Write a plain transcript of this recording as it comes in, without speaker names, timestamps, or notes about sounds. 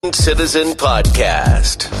Citizen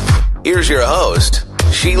Podcast. Here's your host,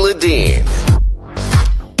 Sheila Dean.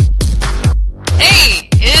 Hey,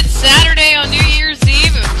 it's Saturday on New Year's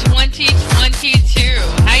Eve of 2022.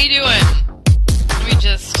 How you doing? Let me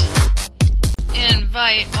just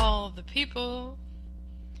invite all the people.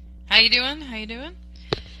 How you doing?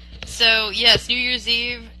 So, yes, New Year's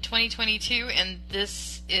Eve 2022, and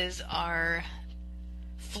this is our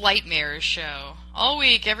Flightmares show. All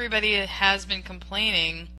week, everybody has been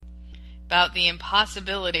complaining about the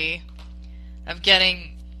impossibility of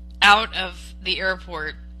getting out of the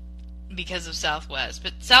airport because of Southwest.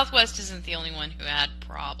 But Southwest isn't the only one who had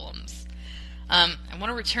problems. I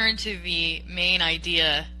want to return to the main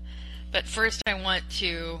idea, but first I want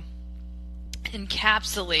to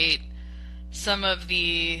encapsulate some of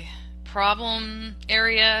the problem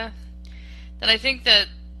area that I think that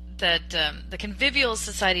the Convivial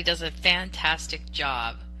Society does a fantastic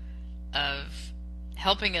job of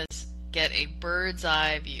helping us get a bird's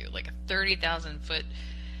eye view, like a 30,000 foot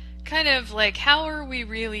kind of like, how are we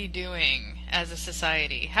really doing as a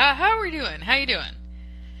society? How are we doing? How you doing?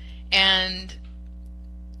 And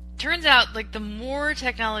turns out, like, the more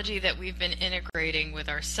technology that we've been integrating with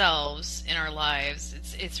ourselves in our lives,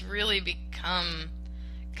 it's really become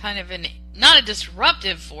kind of not a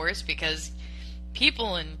disruptive force, because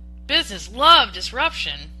people in business love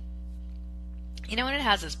disruption, and it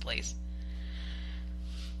has its place.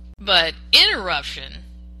 But interruption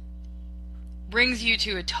brings you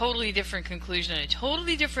to a totally different conclusion, a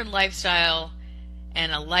totally different lifestyle,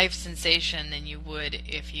 and a life sensation than you would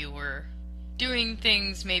if you were doing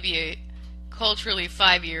things maybe culturally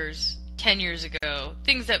 5 years, 10 years ago,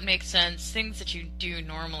 things that make sense, things that you do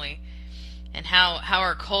normally, and how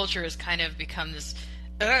our culture has kind of become this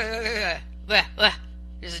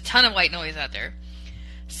there's a ton of white noise out there.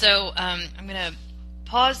 So I'm going to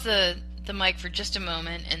pause the mic for just a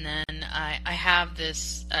moment, and then I have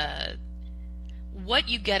this, What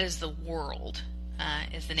You Get Is the World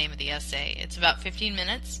is the name of the essay. It's about 15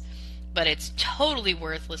 minutes, but it's totally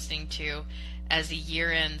worth listening to as a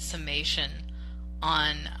year-end summation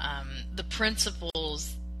on the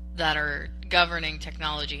principles that are governing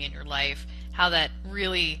technology in your life, how that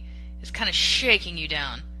really is kind of shaking you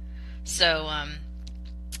down. So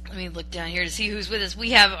let me look down here to see who's with us.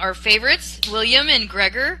 We have our favorites, William and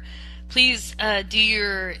Gregor. Please do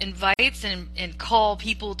your invites and call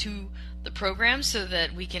people to the program so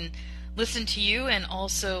that we can listen to you and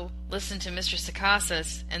also listen to Mr.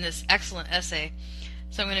 Sakasas and this excellent essay.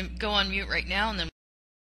 So I'm going to go on mute right now, and then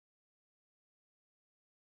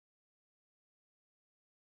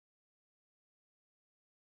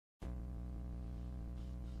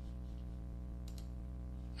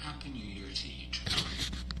Happy New Year to each.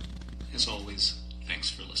 As always, thanks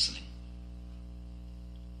for listening.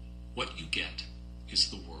 What you get is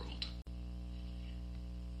the world.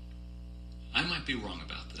 I might be wrong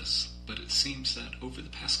about this, but it seems that over the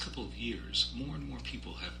past couple of years, more and more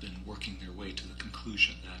people have been working their way to the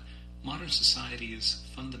conclusion that modern society is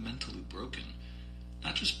fundamentally broken.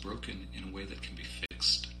 Not just broken in a way that can be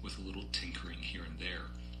fixed with a little tinkering here and there,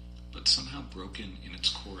 but somehow broken in its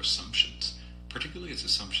core assumptions, particularly its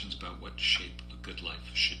assumptions about what shape a good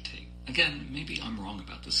life should take. Again, maybe I'm wrong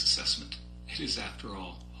about this assessment. It is, after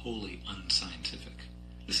all, wholly unscientific.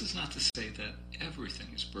 This is not to say that everything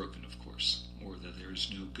is broken, of course, or that there is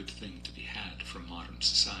no good thing to be had from modern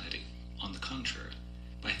society. On the contrary,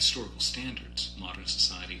 by historical standards, modern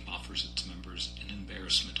society offers its members an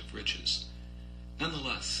embarrassment of riches.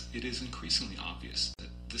 Nonetheless, it is increasingly obvious that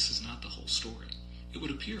this is not the whole story. It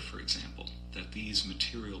would appear, for example, that these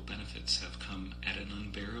material benefits have come at an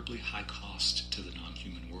unbearably high cost to the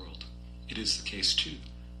non-human world. It is the case, too,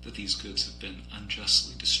 that these goods have been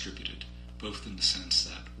unjustly distributed, both in the sense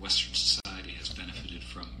that Western society has benefited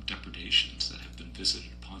from depredations that have been visited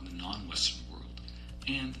upon the non-Western world,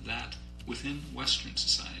 and that, within Western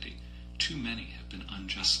society, too many have been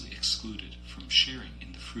unjustly excluded from sharing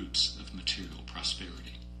in the fruits of material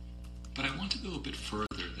prosperity. But I want to go a bit further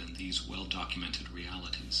than these well-documented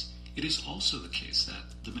realities. It is also the case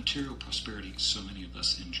that the material prosperity so many of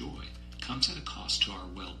us enjoy comes at a cost to our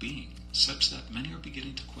well-being, such that many are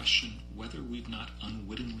beginning to question whether we've not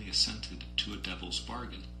unwittingly assented to a devil's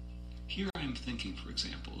bargain. Here I am thinking, for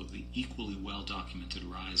example, of the equally well-documented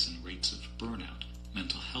rise in rates of burnout,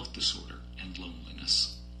 mental health disorder, and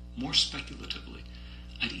loneliness. More speculatively,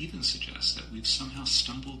 I'd even suggest that we've somehow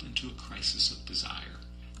stumbled into a crisis of desire.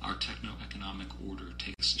 Our techno-economic order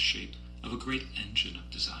takes the shape of a great engine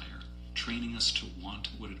of desire, training us to want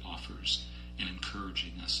what it offers and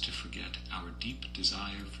encouraging us to forget our deep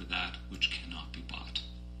desire for that which cannot be bought.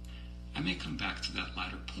 I may come back to that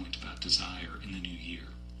latter point about desire in the new year,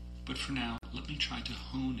 but for now, let me try to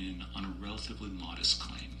hone in on a relatively modest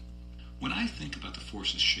claim. When I think about the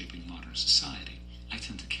forces shaping modern society, I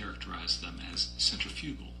tend to characterize them as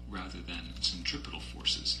centrifugal rather than centripetal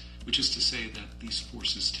forces, which is to say that these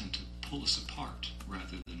forces tend to pull us apart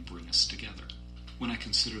rather than bring us together. When I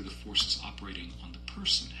consider the forces operating on the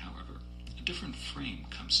person, however, a different frame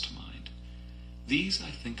comes to mind. These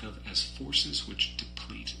I think of as forces which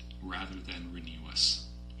deplete rather than renew us.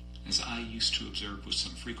 As I used to observe with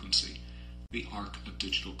some frequency, the arc of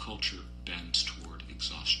digital culture bends toward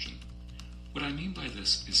exhaustion. What I mean by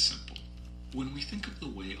this is simple. When we think of the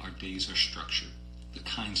way our days are structured, the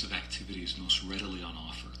kinds of activities most readily on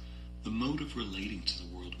offer, the mode of relating to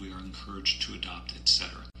the world we are encouraged to adopt,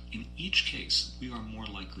 etc., in each case, we are more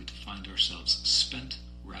likely to find ourselves spent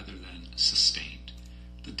rather than sustained.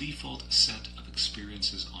 The default set of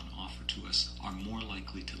experiences on offer to us are more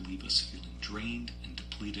likely to leave us feeling drained and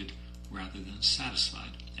depleted rather than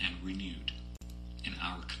satisfied and renewed. In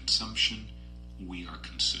our consumption, we are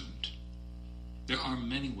consumed. There are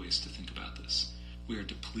many ways to think about this. We are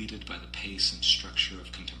depleted by the pace and structure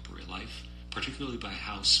of contemporary life, particularly by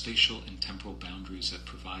how spatial and temporal boundaries that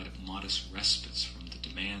provide modest respites from the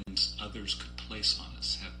demands others could place on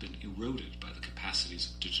us have been eroded by the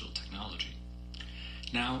capacities of digital technology.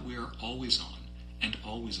 Now we are always on and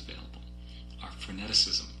always available, our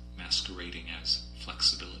freneticism masquerading as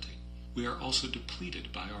flexibility. We are also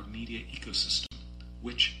depleted by our media ecosystem,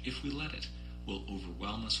 which, if we let it, will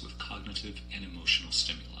overwhelm us with cognitive and emotional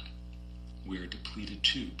stimuli. We are depleted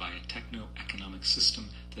too by a techno-economic system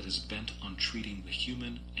that is bent on treating the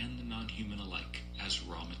human and the non-human alike as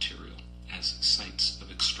raw material, as sites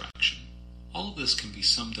of extraction. All of this can be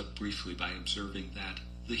summed up briefly by observing that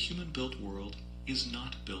the human-built world is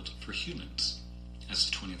not built for humans. As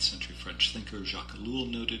the 20th century French thinker Jacques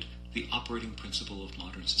Ellul noted, the operating principle of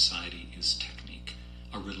modern society is technique,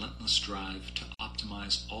 a relentless drive to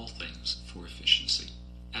optimize all things for efficiency.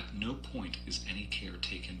 At no point is any care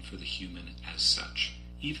taken for the human as such.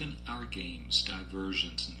 Even our games,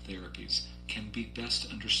 diversions, and therapies can be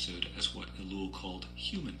best understood as what Ellul called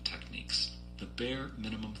human techniques, the bare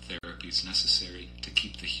minimum therapies necessary to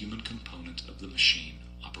keep the human component of the machine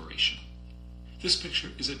operational. This picture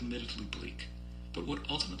is admittedly bleak, but what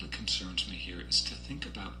ultimately concerns me here is to think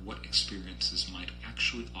about what experiences might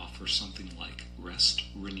actually offer something like rest,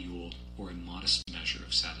 renewal, or a modest measure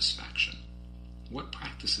of satisfaction. What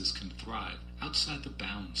practices can thrive outside the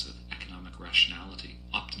bounds of economic rationality,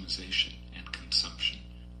 optimization, and consumption?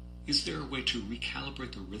 Is there a way to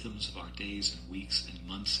recalibrate the rhythms of our days and weeks and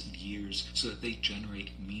months and years so that they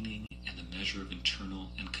generate meaning and a measure of internal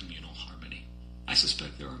and communal harmony? I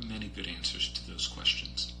suspect there are many good answers to those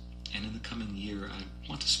questions, and in the coming year I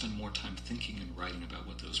want to spend more time thinking and writing about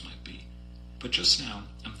what those might be. But just now,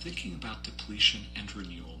 I'm thinking about depletion and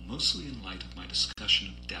renewal mostly in light of my discussion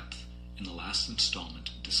of depth in the last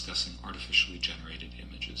installment discussing artificially generated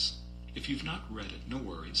images. If you've not read it, no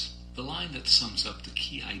worries. The line that sums up the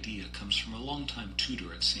key idea comes from a longtime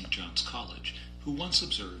tutor at St. John's College who once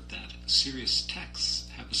observed that serious texts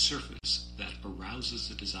have a surface that arouses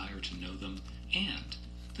the desire to know them and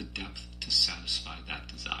the depth to satisfy that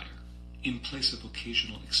desire. In place of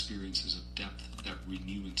occasional experiences of depth that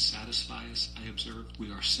renew and satisfy us, I observe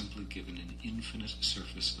we are simply given an infinite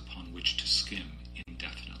surface upon which to skim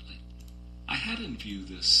indefinitely. I had in view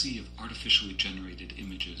the sea of artificially generated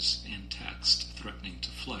images and text threatening to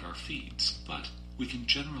flood our feeds, but we can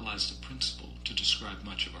generalize the principle to describe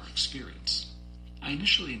much of our experience. I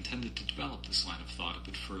initially intended to develop this line of thought a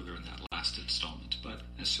bit further in that last installment, but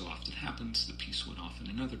as so often happens, the piece went off in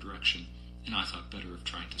another direction, and I thought better of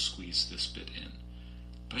trying to squeeze this bit in.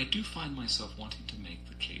 But I do find myself wanting to make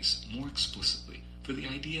the case more explicitly for the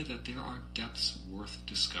idea that there are depths worth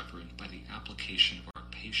discovering by the application of our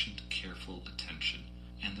patient, careful attention,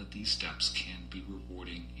 and that these depths can be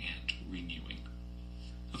rewarding and renewing.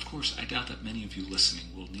 Of course, I doubt that many of you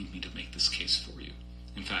listening will need me to make this case for you.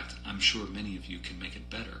 In fact, I'm sure many of you can make it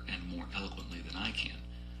better and more eloquently than I can.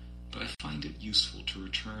 But I find it useful to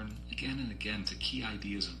return again and again to key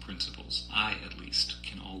ideas and principles I, at least,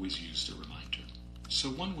 can always use to reminder. So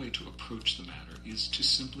one way to approach the matter is to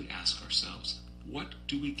simply ask ourselves, what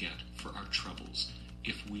do we get for our troubles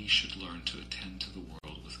if we should learn to attend to the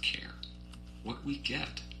world with care? What we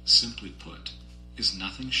get, simply put, is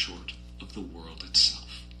nothing short of the world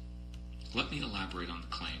itself. Let me elaborate on the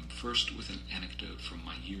claim, first with an anecdote from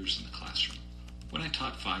my years in the classroom. When I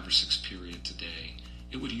taught 5 or 6 periods a day,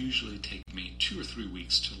 it would usually take me 2 or 3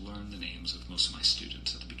 weeks to learn the names of most of my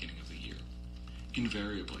students at the beginning of the year.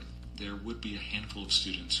 Invariably, there would be a handful of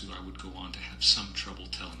students who I would go on to have some trouble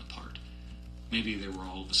telling apart. Maybe they were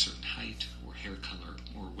all of a certain height, or hair color,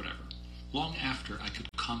 or whatever. Long after I could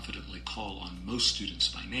confidently call on most students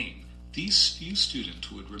by name, these few students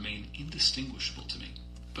would remain indistinguishable to me.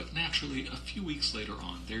 But naturally, a few weeks later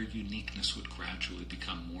on, their uniqueness would gradually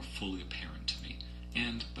become more fully apparent to me,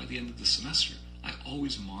 and by the end of the semester, I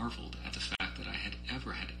always marveled at the fact that I had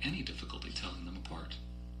ever had any difficulty telling them apart.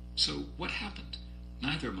 So what happened?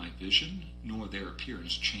 Neither my vision nor their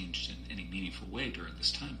appearance changed in any meaningful way during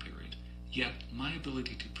this time period, yet my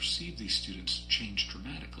ability to perceive these students changed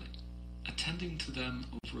dramatically. Attending to them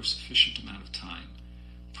over a sufficient amount of time,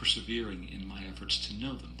 persevering in my efforts to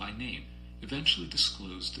know them by name, eventually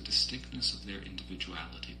disclosed the distinctness of their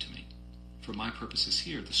individuality to me. For my purposes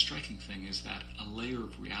here, the striking thing is that a layer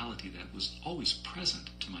of reality that was always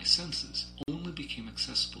present to my senses only became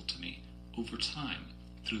accessible to me over time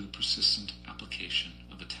through the persistent application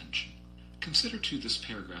of attention. Consider too this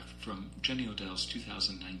paragraph from Jenny Odell's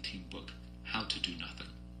 2019 book, How to Do Nothing.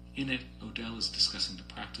 In it, Odell is discussing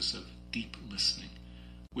the practice of deep listening,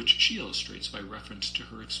 which she illustrates by reference to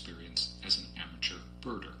her experience as an amateur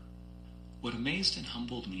birder. What amazed and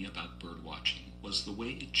humbled me about birdwatching was the way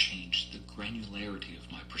it changed the granularity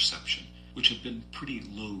of my perception, which had been pretty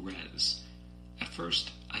low-res. At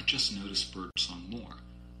first, I just noticed birdsong more.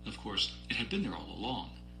 Of course, it had been there all along,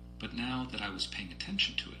 but now that I was paying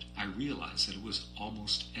attention to it, I realized that it was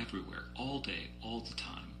almost everywhere, all day, all the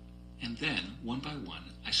time. And then, one by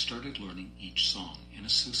one, I started learning each song and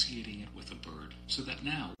associating it with a bird, so that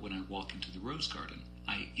now, when I walk into the rose garden,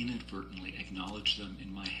 I inadvertently acknowledge them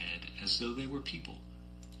in my head as though they were people.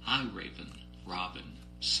 Eye raven, robin,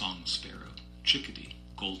 song sparrow, chickadee,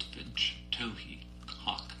 goldfinch, towhee,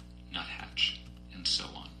 hawk, nuthatch, and so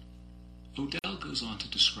on. Odell goes on to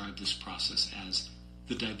describe this process as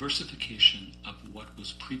the diversification of what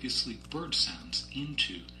was previously bird sounds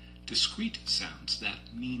into discrete sounds that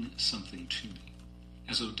mean something to me.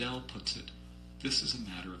 As Odell puts it, this is a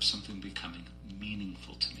matter of something becoming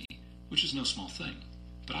meaningful to me, which is no small thing.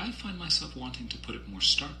 But I find myself wanting to put it more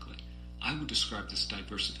starkly. I would describe this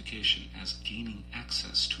diversification as gaining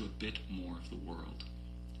access to a bit more of the world.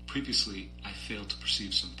 Previously, I failed to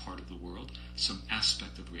perceive some part of the world, some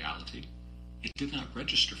aspect of reality. It did not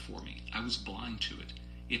register for me. I was blind to it.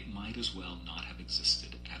 It might as well not have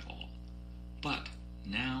existed at all. But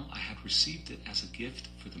now I had received it as a gift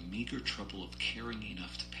for the meager trouble of caring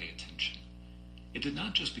enough to pay attention. It did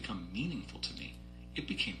not just become meaningful to me, it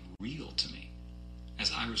became real to me.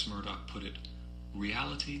 As Iris Murdoch put it,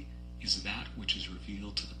 reality is that which is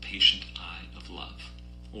revealed to the patient eye of love.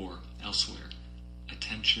 Or, elsewhere,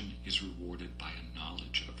 attention is rewarded by a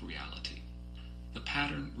knowledge of reality. The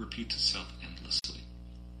pattern repeats itself endlessly.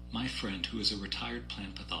 My friend, who is a retired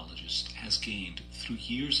plant pathologist, has gained, through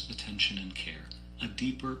years of attention and care, a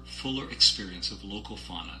deeper, fuller experience of local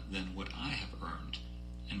fauna than what I have earned,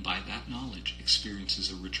 and by that knowledge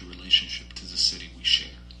experiences a richer relationship to the city we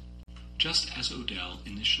share. Just as Odell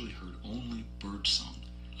initially heard only birdsong,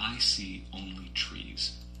 I see only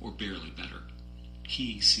trees, or barely better.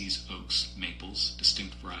 He sees oaks, maples,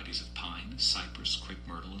 distinct varieties of pine, cypress, crepe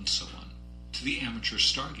myrtle, and so on. To the amateur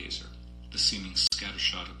stargazer, the seeming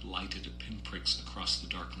scattershot of lighted pinpricks across the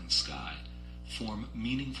darkling sky form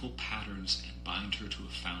meaningful patterns and bind her to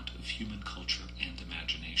a fount of human culture and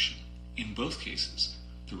imagination. In both cases,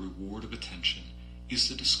 the reward of attention is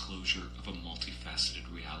the disclosure of a multifaceted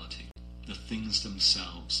reality. The things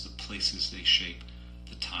themselves, the places they shape,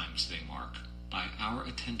 the times they mark. By our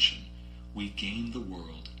attention, we gain the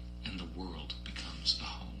world, and the world becomes a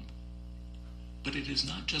home. But it is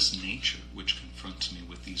not just nature which confronts me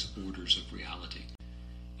with these orders of reality.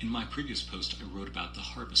 In my previous post, I wrote about The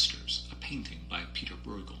Harvesters, a painting by Peter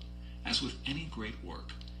Bruegel. As with any great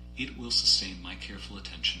work, it will sustain my careful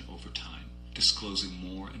attention over time, disclosing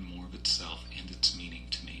more and more of itself and its meaning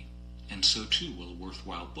to me. And so too will a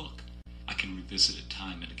worthwhile book. I can revisit it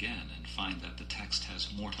time and again and find that the text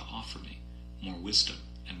has more to offer me, more wisdom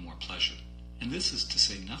and more pleasure. And this is to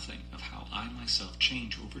say nothing of how I myself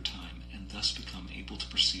change over time and thus become able to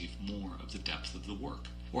perceive more of the depth of the work,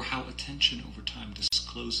 or how attention over time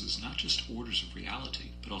discloses not just orders of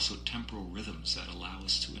reality, but also temporal rhythms that allow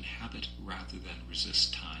us to inhabit rather than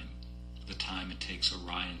resist time. The time it takes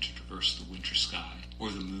Orion to traverse the winter sky,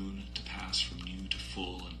 or the moon to pass from new to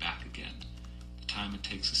full and back again. The time it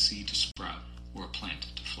takes a seed to sprout, or a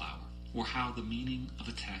plant to flower. Or how the meaning of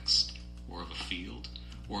a text, or of a field,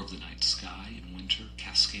 or of the night sky in winter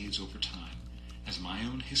cascades over time, as my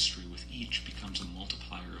own history with each becomes a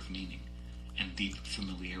multiplier of meaning, and deep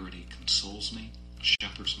familiarity consoles me,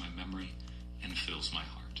 shepherds my memory, and fills my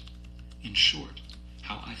heart. In short,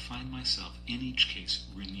 how I find myself in each case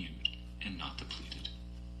renewed and not depleted.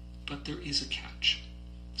 But there is a catch.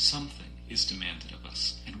 Something is demanded of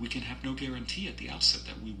us, and we can have no guarantee at the outset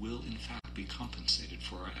that we will in fact be compensated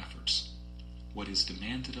for our efforts. What is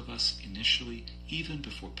demanded of us initially, even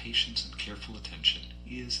before patience and careful attention,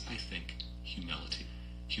 is, I think, humility.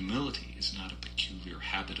 Humility is not a peculiar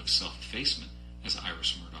habit of self-effacement, as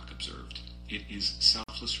Iris Murdoch observed. It is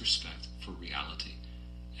selfless respect for reality,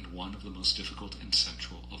 and one of the most difficult and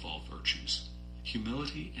central of all virtues.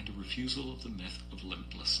 Humility and a refusal of the myth of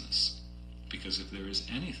limitlessness. Because if there is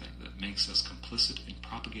anything that makes us complicit in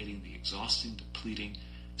propagating the exhausting, depleting,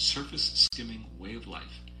 surface-skimming way of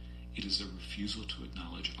life, it is a refusal to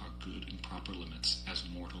acknowledge our good and proper limits as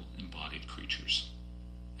mortal, embodied creatures.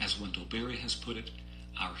 As Wendell Berry has put it,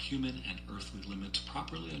 our human and earthly limits,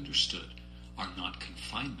 properly understood, are not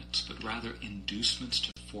confinements, but rather inducements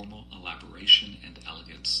to formal elaboration and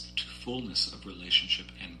elegance, to fullness of relationship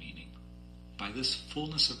and meaning. By this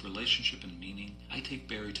fullness of relationship and meaning, I take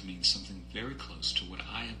Berry to mean something very close to what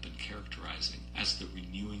I have been characterizing as the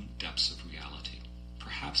renewing depths of reality.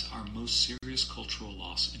 Perhaps our most serious cultural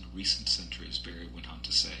loss in recent centuries, Berry went on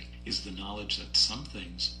to say, is the knowledge that some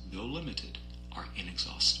things, though limited, are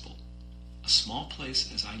inexhaustible. A small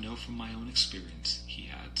place, as I know from my own experience, he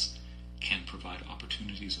adds, can provide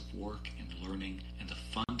opportunities of work and learning and a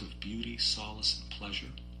fund of beauty, solace, and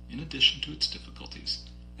pleasure, in addition to its difficulties,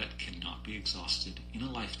 that cannot be exhausted in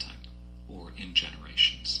a lifetime or in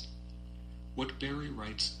generations. What Berry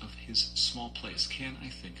writes of his small place can, I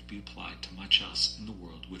think, be applied to much else in the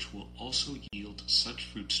world which will also yield such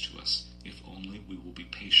fruits to us if only we will be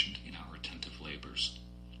patient in our attentive labors.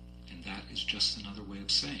 And that is just another way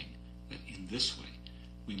of saying that in this way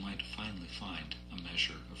we might finally find a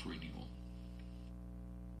measure of renewal.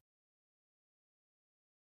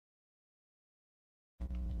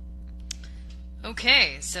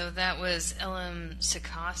 Okay, so that was L.M.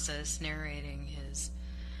 Secasas narrating his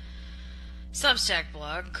Substack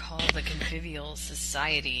blog called The Convivial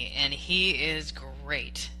Society, and he is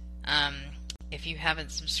great. If you haven't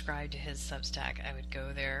subscribed to his Substack, I would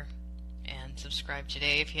go there and subscribe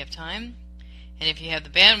today if you have time, and if you have the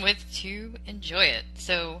bandwidth to enjoy it.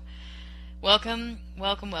 So, welcome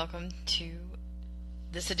to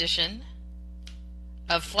this edition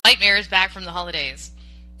of Flightmares back from the holidays.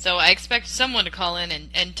 So I expect someone to call in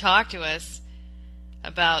and talk to us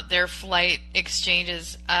about their flight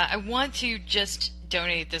exchanges. I want to just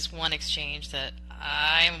donate this one exchange that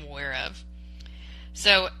I am aware of.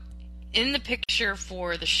 So in the picture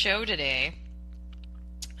for the show today,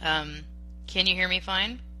 can you hear me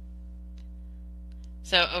fine?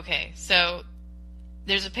 So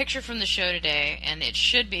there's a picture from the show today, and it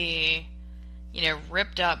should be,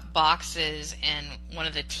 ripped up boxes and one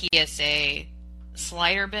of the TSA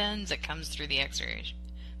slider bins that comes through the X-ray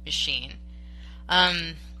machine.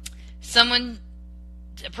 A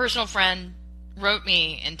personal friend wrote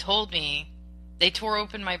me and told me they tore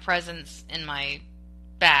open my presents in my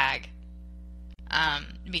bag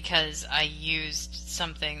because I used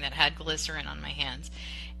something that had glycerin on my hands.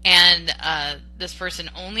 And this person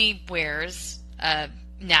only wears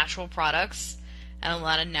natural products, and a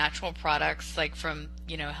lot of natural products, like from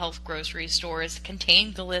health grocery stores,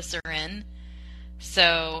 contain glycerin.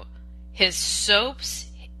 So his soaps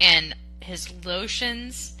and his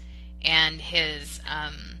lotions and his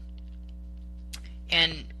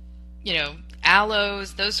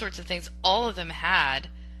aloes, those sorts of things, all of them had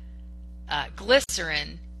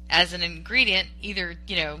glycerin as an ingredient. Either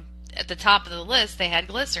at the top of the list they had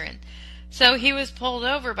glycerin. So he was pulled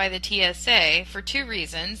over by the TSA for two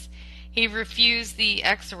reasons. He refused the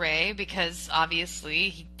X-ray because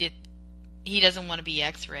obviously he doesn't want to be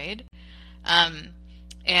X-rayed.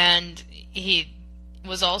 And he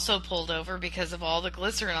was also pulled over because of all the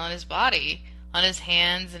glycerin on his body, on his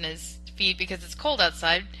hands and his feet, because it's cold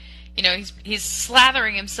outside. He's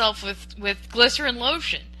slathering himself with glycerin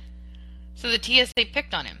lotion. So the TSA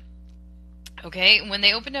picked on him. Okay, when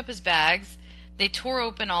they opened up his bags, they tore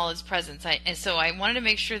open all his presents. And so I wanted to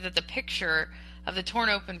make sure that the picture of the torn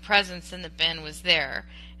open presents in the bin was there.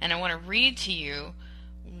 And I want to read to you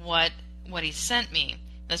what he sent me.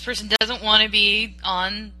 This person doesn't want to be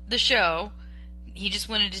on the show. He just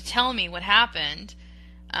wanted to tell me what happened.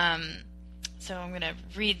 So I'm going to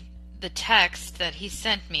read the text that he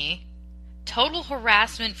sent me. Total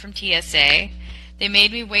harassment from TSA. They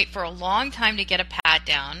made me wait for a long time to get a pat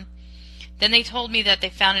down. Then they told me that they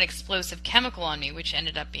found an explosive chemical on me, which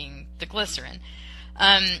ended up being the glycerin.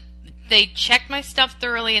 They checked my stuff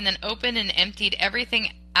thoroughly and then opened and emptied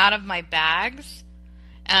everything out of my bags.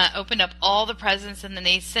 Opened up all the presents, and then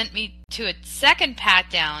they sent me to a second pat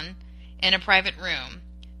down in a private room.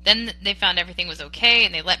 Then they found everything was okay,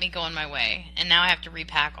 and they let me go on my way. And now I have to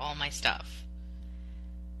repack all my stuff.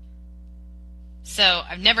 So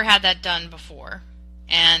I've never had that done before.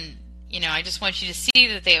 And, I just want you to see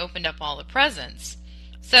that they opened up all the presents.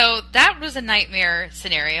 So that was a nightmare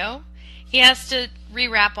scenario. He has to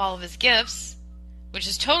rewrap all of his gifts, which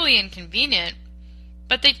is totally inconvenient,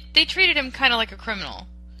 but they treated him kind of like a criminal.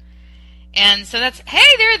 And so that's,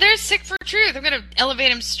 hey, there's Sick for Truth. I'm going to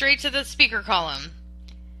elevate him straight to the speaker column.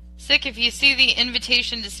 Sick, if you see the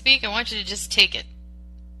invitation to speak, I want you to just take it.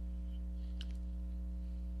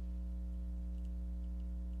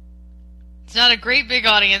 It's not a great big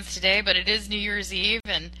audience today, but it is New Year's Eve,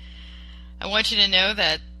 and I want you to know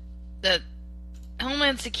that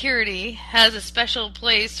Homeland Security has a special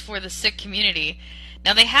place for the Sikh community.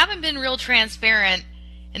 Now, they haven't been real transparent,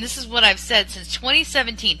 and this is what I've said since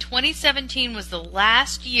 2017. 2017 was the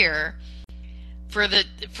last year for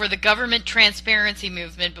the government transparency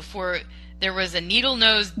movement before there was a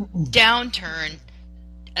needle-nose downturn,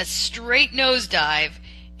 a straight nosedive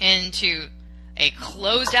into a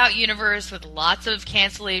closed-out universe with lots of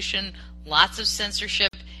cancellation, lots of censorship,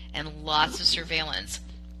 and lots of surveillance.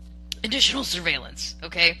 Additional surveillance,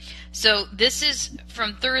 okay? So this is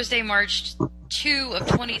from Thursday, March 2 of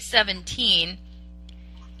 2017,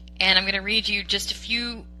 and I'm going to read you just a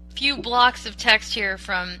few blocks of text here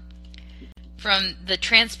from the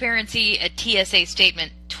Transparency at TSA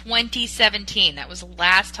statement 2017. That was the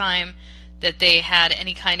last time that they had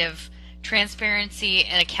any kind of transparency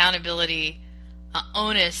and accountability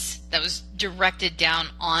onus that was directed down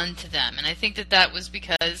onto them. And I think that was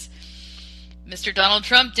because Mr. Donald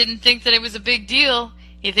Trump didn't think that it was a big deal.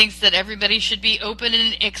 He thinks that everybody should be open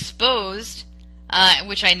and exposed,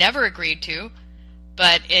 which I never agreed to.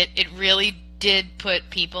 But it really did put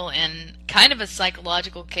people in kind of a psychic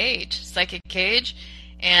cage,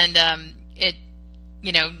 and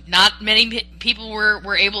not many people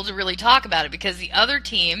were able to really talk about it because the other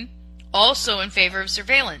team also in favor of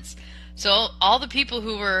surveillance. So all the people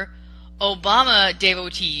who were Obama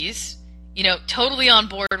devotees, totally on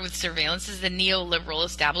board with surveillance, is the neoliberal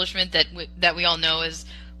establishment that we all know as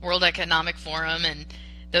World Economic Forum, and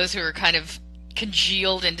those who are kind of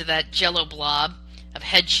congealed into that jello blob of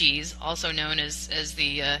head cheese, also known as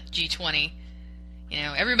the G20.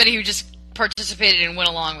 Everybody who just participated and went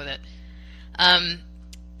along with it.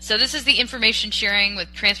 So this is the information sharing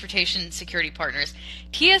with transportation security partners.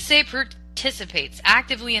 TSA participates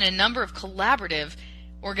actively in a number of collaborative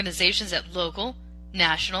organizations at local,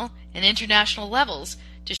 national, and international levels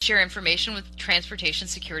to share information with transportation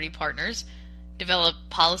security partners, develop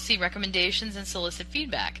policy recommendations, and solicit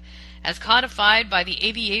feedback. As codified by the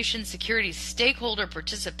Aviation Security Stakeholder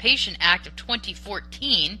Participation Act of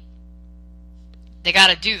 2014, they got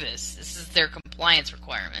to do this. This is their compliance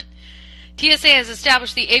requirement. TSA has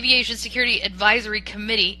established the Aviation Security Advisory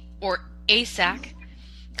Committee, or ASAC,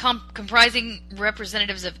 comprising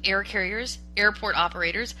representatives of air carriers, airport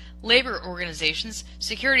operators, labor organizations,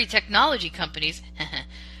 security technology companies,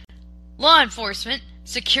 law enforcement,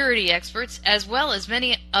 security experts, as well as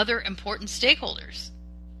many other important stakeholders,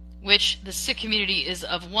 which the Sikh community is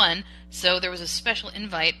of one, so there was a special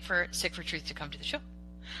invite for Sick for Truth to come to the show.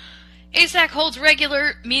 ASAC holds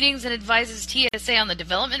regular meetings and advises TSA on the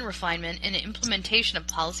development, refinement, and implementation of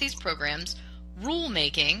policies, programs,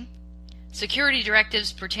 rulemaking, security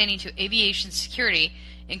directives pertaining to aviation security,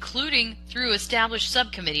 including through established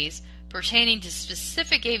subcommittees pertaining to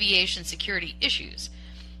specific aviation security issues.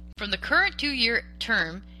 From the current 2-year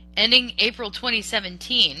term, ending April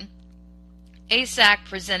 2017, ASAC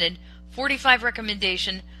presented 45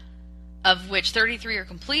 recommendations, of which 33 are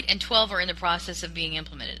complete and 12 are in the process of being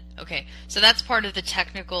implemented. Okay, so that's part of the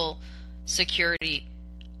technical security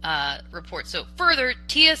report. So further,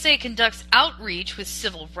 TSA conducts outreach with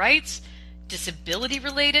civil rights,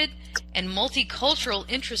 disability-related, and multicultural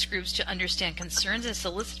interest groups to understand concerns and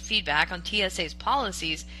solicit feedback on TSA's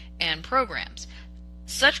policies and programs.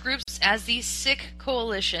 Such groups as the Sikh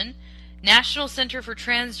Coalition, National Center for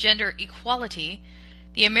Transgender Equality,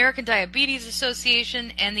 the American Diabetes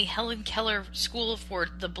Association, and the Helen Keller School for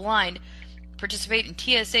the Blind participate in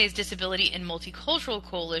TSA's disability and multicultural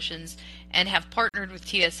coalitions and have partnered with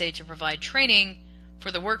TSA to provide training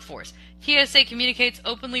for the workforce. TSA communicates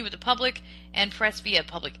openly with the public and press via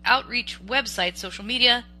public outreach, websites, social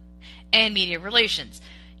media, and media relations.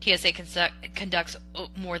 TSA conducts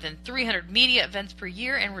more than 300 media events per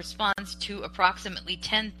year and responds to approximately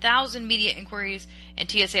 10,000 media inquiries, and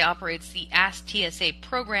TSA operates the Ask TSA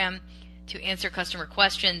program to answer customer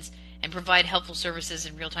questions and provide helpful services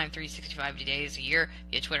in real time 365 days a year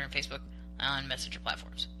via Twitter and Facebook on messenger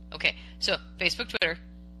platforms. Okay, so Facebook, Twitter,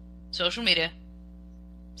 social media,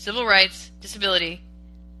 civil rights, disability,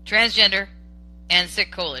 transgender, and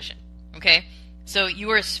Sikh Coalition. Okay, So you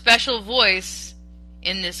are a special voice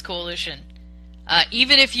in this coalition.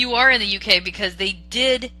 Even if you are in the UK, because they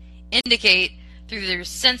did indicate through their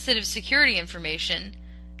sensitive security information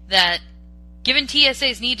that given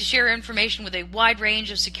TSA's need to share information with a wide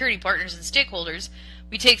range of security partners and stakeholders,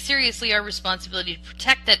 we take seriously our responsibility to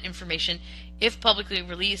protect that information if publicly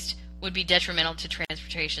released would be detrimental to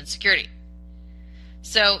transportation security.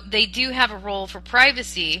 So they do have a role for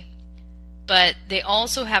privacy, but they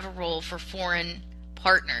also have a role for foreign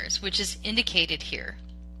partners, which is indicated here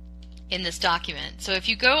in this document. So if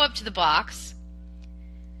you go up to the box,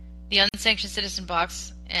 the unsanctioned citizen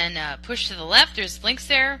box, and push to the left, there's links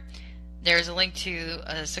there. There's a link to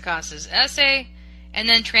Sakasa's essay, and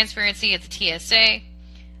then transparency at the TSA.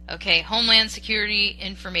 Okay, Homeland Security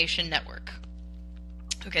Information Network.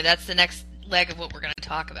 Okay, that's the next leg of what we're going to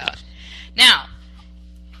talk about. Now,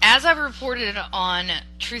 as I've reported on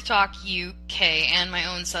Truth Talk UK and my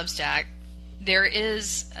own Substack, there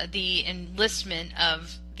is the enlistment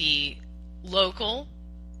of the local,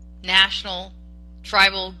 national,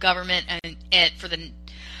 tribal government and for the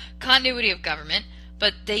continuity of government,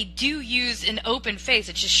 but they do use an open face.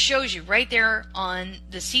 It just shows you right there on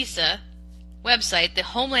the CISA website, the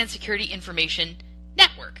Homeland Security Information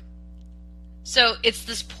Network. So it's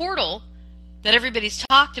this portal that everybody's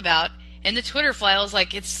talked about, and the Twitter files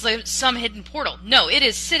like it's some hidden portal. No, it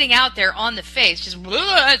is sitting out there on the face. Just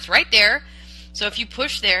it's right there. So if you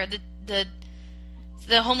push there, the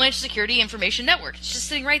Homeland Security Information Network, it's just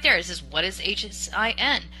sitting right there. It says, what is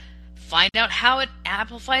HSIN? Find out how it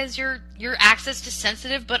amplifies your access to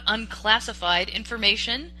sensitive but unclassified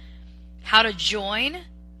information. How to join.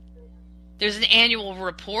 There's an annual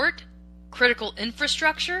report. Critical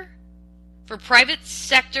infrastructure. For private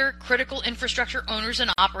sector critical infrastructure owners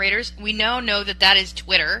and operators, we now know that is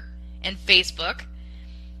Twitter and Facebook.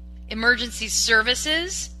 Emergency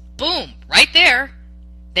services, boom, right there.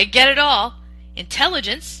 They get it all.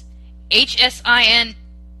 Intelligence, HSIN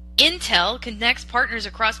Intel connects partners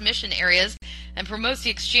across mission areas and promotes the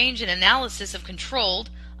exchange and analysis of controlled,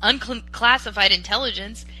 unclassified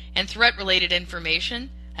intelligence and threat-related information.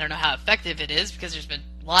 I don't know how effective it is because there's been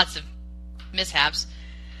lots of mishaps.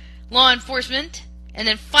 Law enforcement, and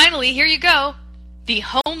then finally, here you go, the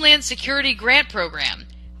Homeland Security Grant Program.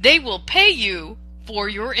 They will pay you for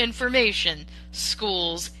your information.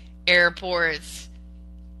 Schools, airports,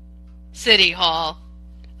 City Hall.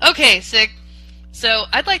 Okay, Sig. So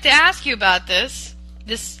I'd like to ask you about this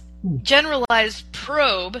generalized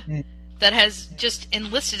probe that has just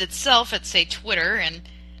enlisted itself at, say, Twitter and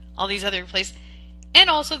all these other places, and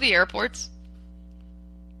also the airports.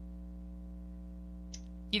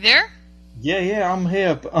 You there? Yeah, I'm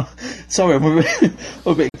here. Sorry, I'm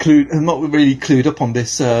a bit I'm not really clued up on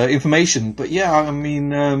this information, but yeah, I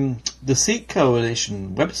mean, the Sikh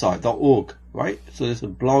Coalition website.org, right? So there's a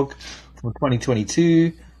blog from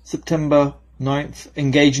 2022, September 9th,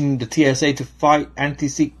 engaging the TSA to fight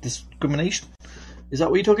anti-Sikh discrimination. Is that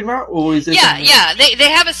what you're talking about, or is it? Yeah. They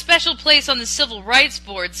have a special place on the Civil Rights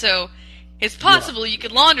Board, so it's possible you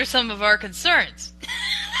could launder some of our concerns.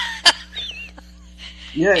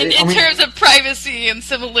 Yeah, in terms of privacy and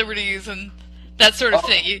civil liberties and that sort of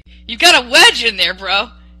thing. You've got a wedge in there, bro.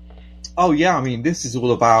 Oh, yeah, I mean, this is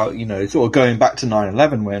all about, sort of going back to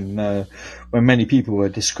 9/11 when many people were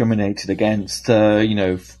discriminated against,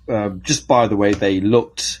 just by the way they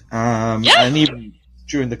looked. And even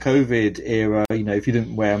during the COVID era, if you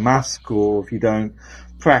didn't wear a mask or if you don't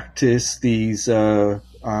practice these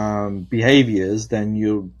behaviors, then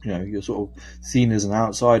you're sort of seen as an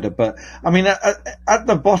outsider. But I mean, at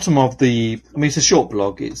the bottom of it's a short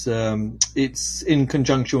blog. It's in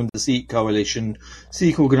conjunction with the Sikh Coalition,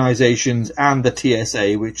 Sikh organisations, and the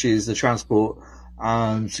TSA, which is the Transport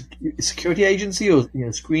Security Agency or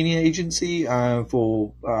screening agency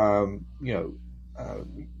for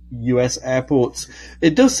US airports.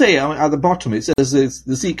 It does say at the bottom, it says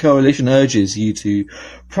the Sikh Coalition urges you to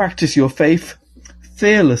practice your faith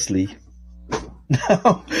fearlessly.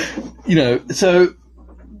 Now, so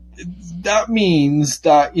that means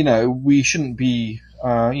that, we shouldn't be,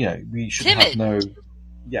 we should timid. Have no,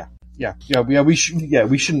 we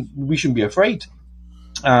shouldn't be afraid.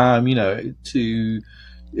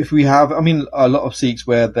 If we have, a lot of Sikhs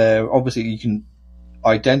where they're, obviously you can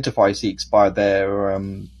identify Sikhs by their,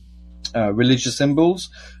 religious symbols.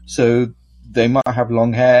 So they might have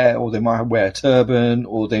long hair, or they might wear a turban,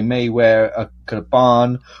 or they may wear a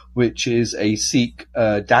kirpan, which is a Sikh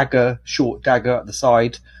dagger, short dagger at the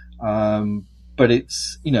side. But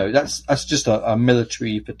it's, that's just a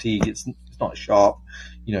military fatigue. It's not sharp.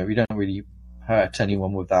 You don't really hurt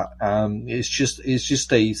anyone with that. It's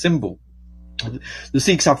just a symbol. the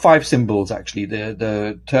Sikhs have 5 symbols actually.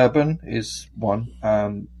 The turban is one,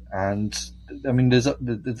 and I mean there's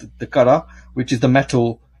the kara, which is the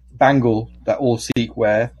metal bangle that all Sikh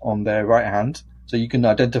wear on their right hand. So you can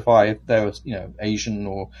identify if they're Asian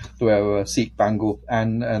or they wear a Sikh bangle,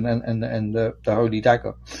 and the holy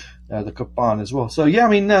dagger, the Kirpan as well. So yeah, I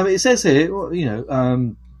mean it says here,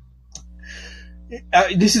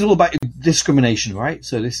 this is all about discrimination, right?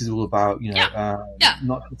 So this is all about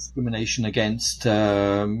not discrimination against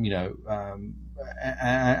and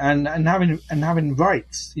having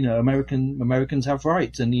rights. Americans have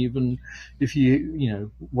rights, and even if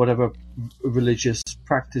you whatever religious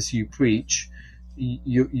practice you preach,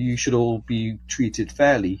 you should all be treated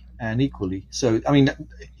fairly and equally. So I mean,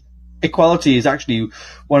 equality is actually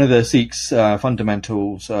one of the Sikhs'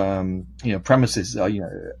 fundamentals, premises.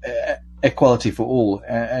 Equality for all,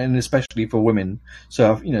 and especially for women.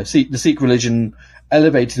 So the Sikh religion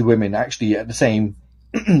elevated women actually at the same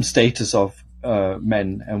status of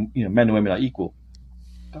men, and men and women are equal,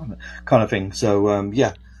 kind of thing. So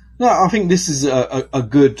I think this is a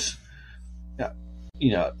good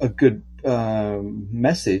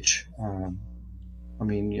message. I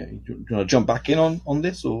mean, you want to jump back in on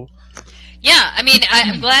this, or? Yeah, I mean,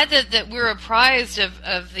 I'm glad that we're apprised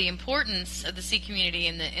of the importance of the Sikh community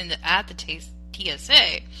at the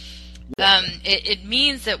TSA. It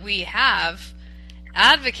means that we have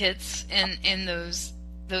advocates in those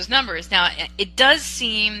numbers. Now, it does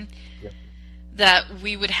seem that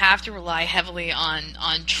we would have to rely heavily on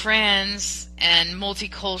trans and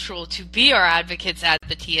multicultural to be our advocates at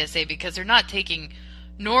the TSA, because they're not taking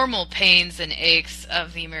normal pains and aches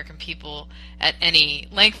of the American people at any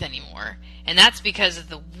length anymore. And that's because of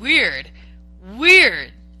the weird nosedive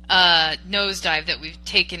that we've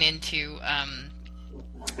taken into,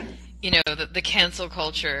 the cancel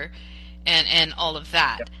culture and all of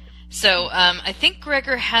that. Yep. So I think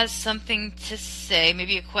Gregor has something to say,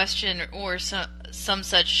 maybe a question or some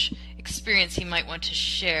such experience he might want to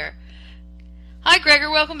share. Hi, Gregor.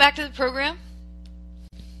 Welcome back to the program.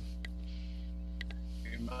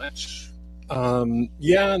 Very much.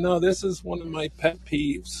 This is one of my pet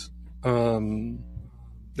peeves.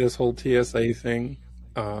 This whole TSA thing,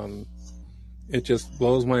 it just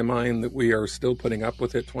blows my mind that we are still putting up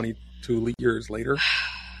with it 22 years later.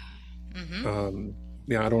 Mm-hmm.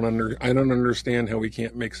 I don't understand how we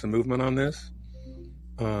can't make some movement on this.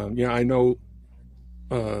 I know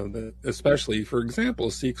that, especially, for example,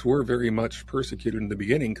 Sikhs were very much persecuted in the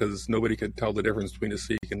beginning because nobody could tell the difference between a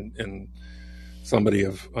Sikh and somebody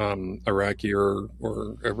of Iraqi or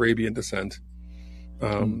Arabian descent.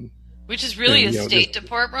 Which is really a State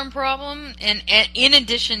Department problem, and in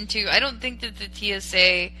addition to, I don't think that the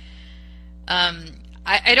TSA,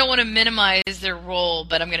 I don't want to minimize their role,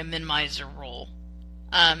 but I'm going to minimize their role.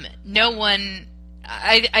 No one,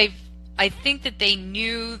 I think that they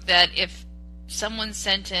knew that if someone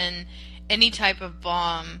sent in any type of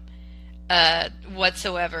bomb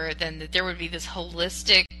whatsoever, then that there would be this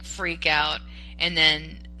holistic freak out, and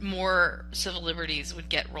then more civil liberties would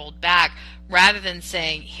get rolled back, rather than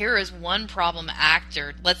saying, here is one problem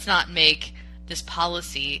actor, let's not make this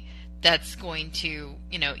policy that's going to,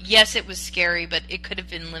 yes, it was scary, but it could have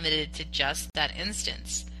been limited to just that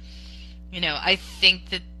instance. I think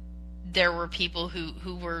that there were people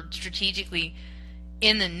who were strategically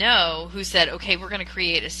in the know who said, okay, we're going to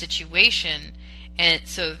create a situation and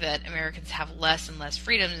so that Americans have less and less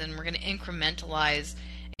freedoms, and we're going to incrementalize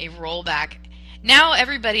a rollback. Now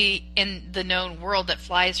everybody in the known world that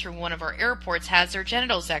flies through one of our airports has their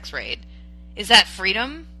genitals x-rayed. Is that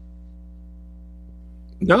freedom?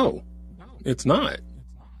 No, it's not.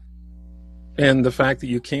 And the fact that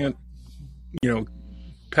you can't,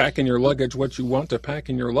 pack in your luggage what you want to pack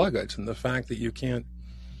in your luggage, and the fact that you can't,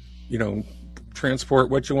 transport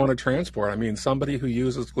what you want to transport. I mean, somebody who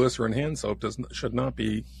uses glycerin hand soap should not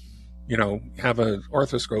be, have an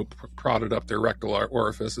orthoscope prodded up their rectal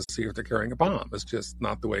orifice to see if they're carrying a bomb. It's just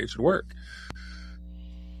not the way it should work.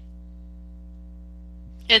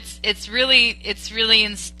 It's really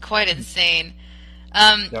quite insane.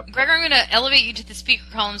 Yep. Gregor, I'm going to elevate you to the speaker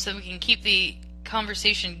column so we can keep the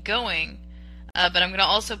conversation going. But I'm going to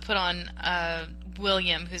also put on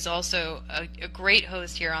William, who's also a great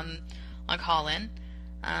host here on Call-In.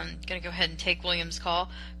 I'm going to go ahead and take William's call.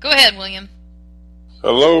 Go ahead, William.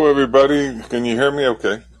 Hello, everybody. Can you hear me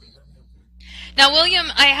okay? Now, William,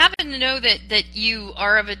 I happen to know that you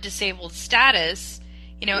are of a disabled status.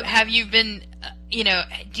 Have you been,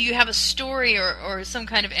 do you have a story or some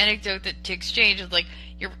kind of anecdote to exchange with, like,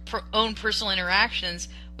 your own personal interactions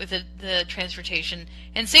with the Transportation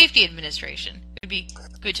and Safety Administration? would be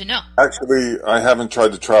good to know. Actually, I haven't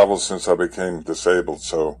tried to travel since I became disabled,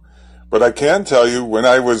 but I can tell you when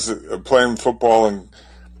I was playing football and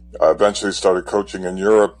eventually started coaching in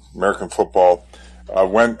Europe, American football, I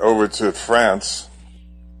went over to France,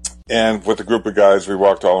 and with a group of guys, we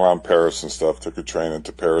walked all around Paris and stuff, took a train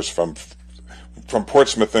into Paris from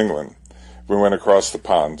Portsmouth, England. We went across the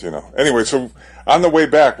pond, Anyway, so on the way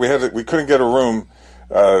back, we couldn't get a room.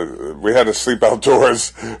 We had to sleep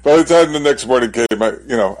outdoors. By the time the next morning came,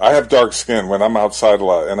 I have dark skin when I'm outside a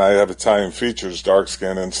lot, and I have Italian features, dark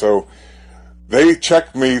skin, and so they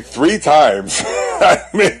checked me 3 times. I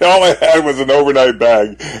mean, all I had was an overnight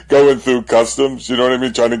bag going through customs, you know what I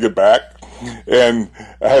mean, trying to get back. And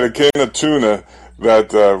I had a can of tuna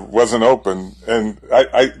that wasn't open, and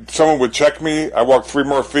someone would check me. I walked 3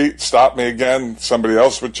 more feet, stop me again. Somebody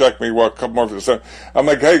else would check me, walk a couple more feet. So I'm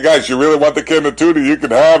like, hey guys, you really want the can of tuna? You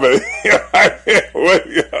can have it.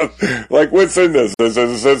 Like, what's in this?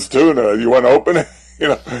 It says tuna. You want to open it?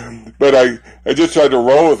 But I just tried to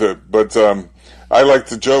roll with it. But I like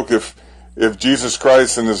to joke, if Jesus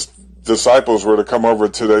Christ and his disciples were to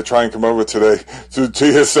try and come over today to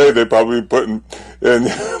TSA, they'd probably be put in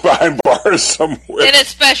behind bars somewhere. In a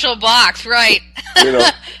special box, right.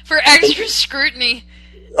 For extra scrutiny.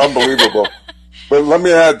 Unbelievable. But let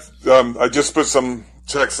me add, I just put some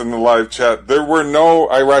text in the live chat. There were no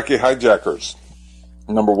Iraqi hijackers,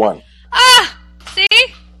 number 1. See?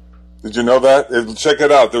 Did you know that? Check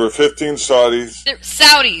it out. There were 15 Saudis.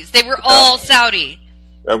 Saudis. They were all Saudi.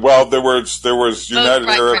 And well, there was United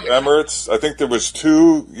Arab Emirates. I think there was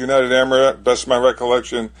 2 United Emirates, best of my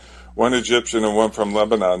recollection, 1 Egyptian and 1 from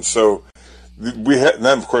Lebanon. So we had, and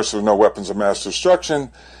then of course there were no weapons of mass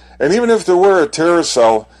destruction. And even if there were a terrorist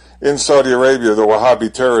cell in Saudi Arabia, the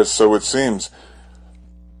Wahhabi terrorists, so it seems,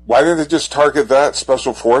 why didn't they just target that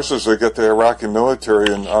special forces or get the Iraqi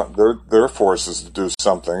military and their forces to do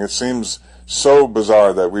something? It seems so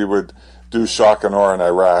bizarre that we would do shock and awe in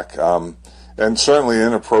Iraq. And certainly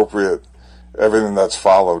inappropriate, everything that's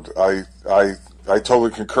followed. I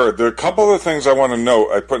totally concur. There are a couple of things I want to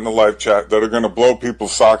note I put in the live chat that are going to blow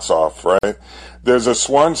people's socks off, right? There's a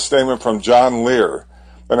sworn statement from John Lear,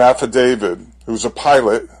 an affidavit, who's a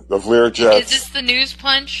pilot of Lear jets. Is this the News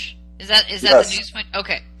Punch? Is that Yes. the News Punch?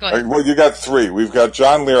 Okay, go ahead. Well, you got 3. We've got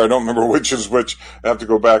John Lear. I don't remember which is which. I have to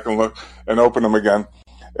go back and look and open them again.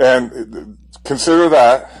 And consider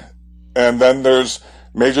that. And then there's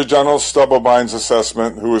Major General Stubblebine's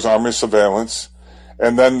assessment, who was Army surveillance.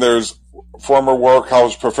 And then there's former War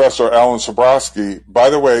College professor Alan Sobrowski. By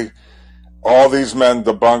the way, all these men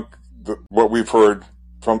debunk what we've heard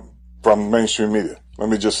from mainstream media. Let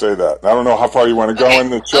me just say that. I don't know how far you want to go in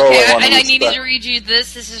the show. Okay, I need to read you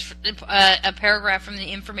this. This is a paragraph from the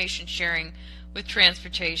Information Sharing with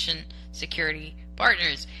Transportation Security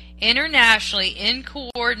Partners. Internationally, in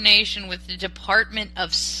coordination with the Department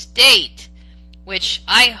of State, which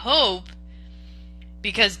I hope,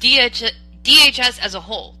 because DHS as a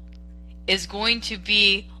whole is going to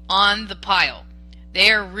be on the pile. They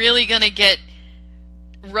are really going to get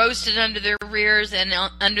roasted under their rears and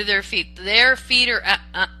under their feet. Their feet are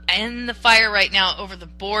in the fire right now over the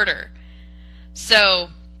border. So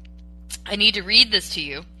I need to read this to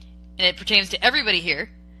you, and it pertains to everybody here.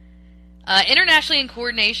 Internationally, in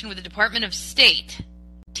coordination with the Department of State,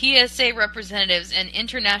 TSA representatives and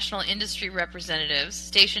international industry representatives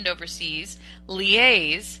stationed overseas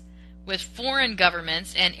liaise with foreign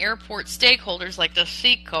governments and airport stakeholders like the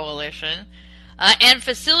Sikh Coalition and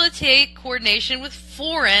facilitate coordination with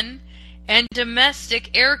foreign and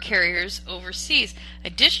domestic air carriers overseas.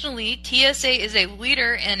 Additionally, TSA is a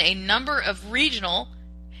leader in a number of regional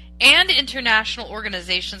and international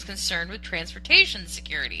organizations concerned with transportation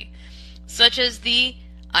security, such as the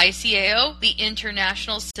ICAO, the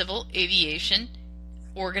International Civil Aviation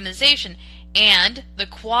Organization, and the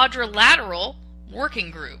Quadrilateral Working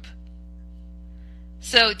Group.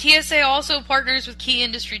 So TSA also partners with key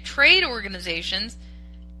industry trade associations,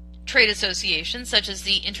 such as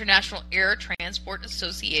the International Air Transport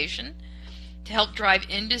Association, to help drive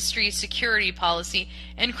industry security policy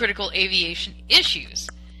and critical aviation issues.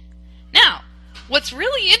 Now, what's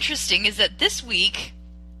really interesting is that this week,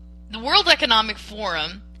 the World Economic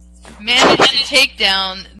Forum managed to take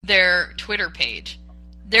down their Twitter page.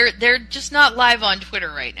 They're just not live on Twitter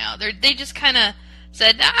right now. They just kind of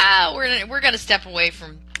said, we're going to step away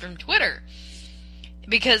from Twitter,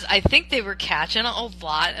 because I think they were catching a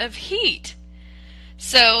lot of heat.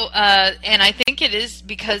 So, and I think it is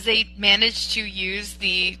because they managed to use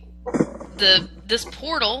this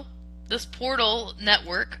portal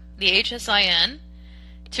network, the HSIN,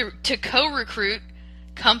 to co-recruit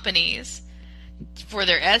companies for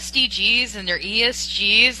their SDGs and their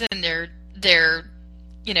ESGs and their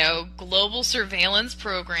global surveillance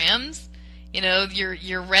programs,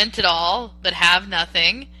 your rent it all but have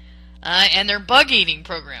nothing, and their bug eating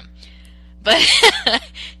program. But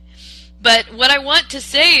but what I want to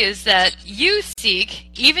say is that you,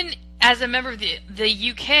 Seek, even as a member of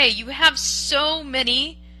the UK, you have so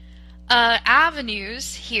many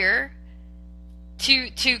avenues here to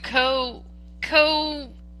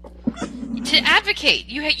advocate.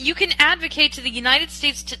 You can advocate to the United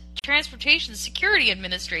States Transportation Security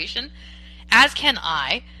Administration, as can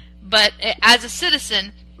I, but as a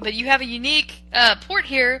citizen. But you have a unique port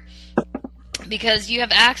here because you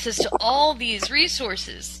have access to all these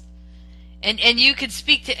resources, and you could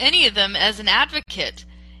speak to any of them as an advocate,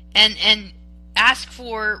 and ask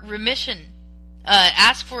for remission,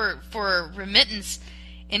 ask for remittance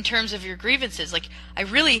in terms of your grievances. Like, I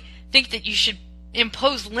really think that you should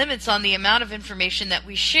impose limits on the amount of information that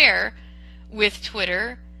we share with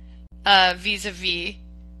Twitter vis-a-vis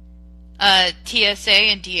TSA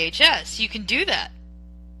and DHS. You can do that.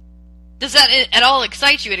 Does that at all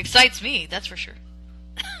excite you? It excites me, that's for sure.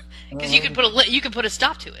 Because you can put a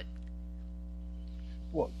stop to it.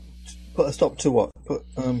 What? Put a stop to what? Put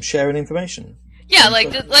sharing information. Yeah,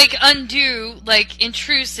 like undo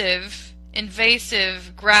intrusive,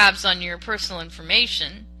 invasive grabs on your personal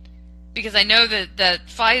information. Because I know that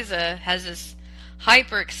FISA has this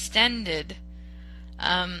hyper-extended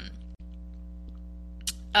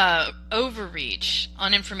overreach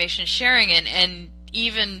on information sharing, and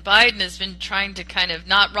even Biden has been trying to kind of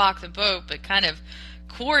not rock the boat, but kind of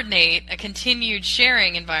coordinate a continued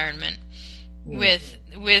sharing environment with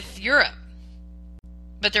Europe.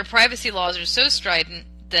 But their privacy laws are so strident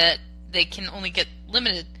that they can only get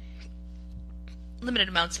limited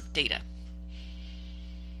amounts of data.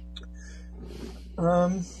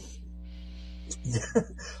 I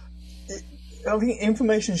think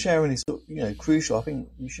information sharing is crucial. I think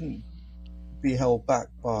you shouldn't be held back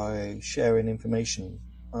by sharing information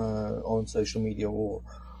on social media or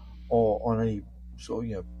on any sort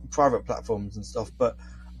of private platforms and stuff. But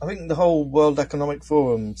I think the whole World Economic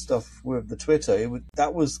Forum stuff with the Twitter,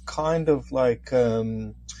 that was kind of like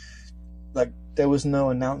there was no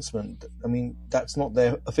announcement. I mean, that's not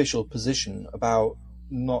their official position about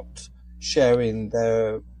not sharing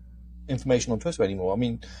their information on Twitter anymore. I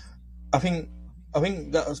mean, I think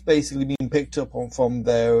that was basically being picked up on from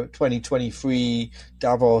their 2023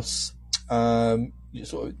 Davos,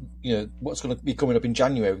 what's going to be coming up in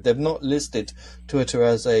January. They've not listed Twitter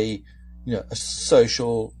as a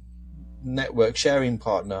social network sharing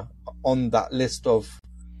partner on that list of,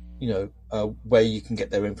 where you can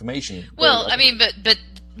get their information. Well, I mean, but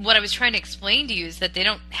what I was trying to explain to you is that they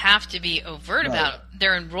don't have to be overt about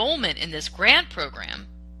their enrollment in this grant program.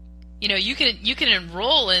 You can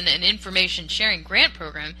enroll in an information sharing grant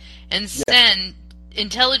program and send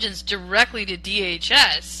intelligence directly to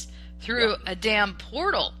DHS through a damn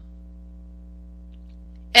portal,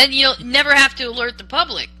 and you'll never have to alert the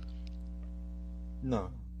public. No,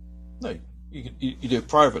 you do it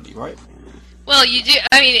privately, right? Well, you do.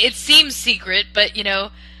 I mean, it seems secret, but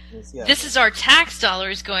this is our tax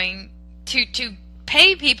dollars going to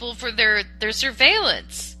pay people for their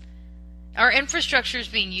surveillance. Our infrastructure is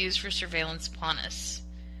being used for surveillance upon us.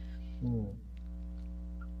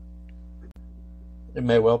 It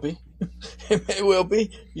may well be. It may well be.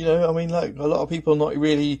 I mean, a lot of people are not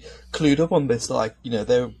really clued up on this.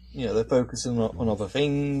 They're focusing on other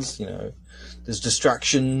things. There's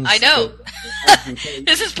distractions. I know.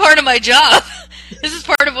 This is part of my job. This is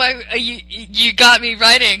part of why you got me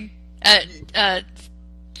writing at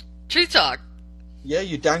Truth Talk. Yeah,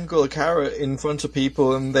 you dangle a carrot in front of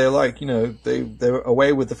people, and they're they're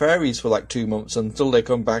away with the fairies for 2 months until they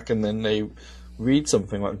come back, and then they read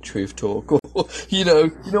something like Truth Talk, or you know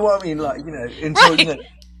what I mean, until right.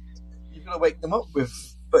 You've got to wake them up with.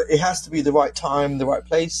 But it has to be the right time, the right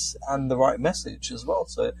place, and the right message as well.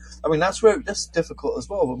 So, I mean, that's difficult as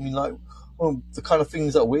well. I mean, the kind of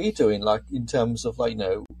things that we're doing, in terms of we're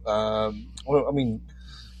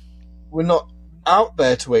not out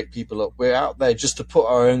there to wake people up. We're out there just to put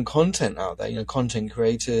our own content out there. Content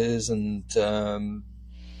creators and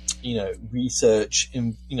research,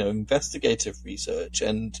 investigative research,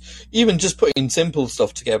 and even just putting simple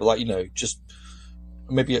stuff together, just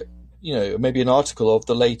maybe an article of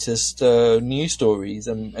the latest news stories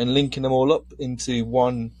and linking them all up into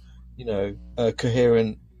one,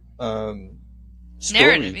 coherent story.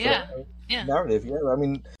 Narrative, yeah. Narrative, yeah. I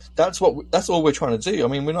mean, that's all we're trying to do. I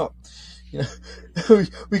mean, we're not,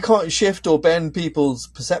 we can't shift or bend people's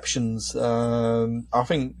perceptions. I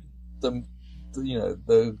think the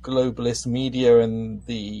the globalist media and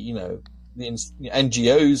the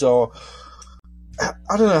NGOs are.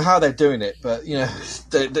 I don't know how they're doing it, but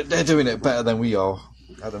they're doing it better than we are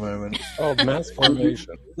at the moment. Oh, mass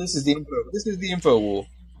formation. This is the info war.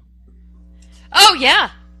 Oh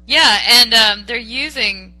yeah, and they're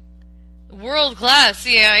using world-class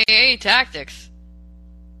CIA tactics.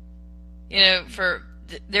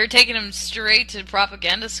 They're taking them straight to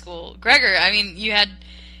propaganda school. Gregor, I mean, you had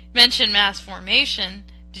mentioned mass formation.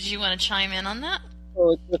 Did you want to chime in on that?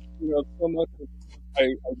 Well, it's just so much.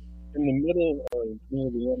 I in the middle or near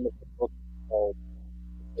the end of the book.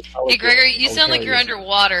 Hey, Gregor, you sound like you're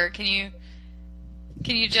underwater. Can you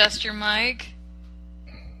adjust your mic?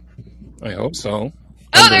 I hope so.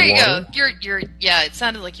 Oh, there you go. You're. Yeah, it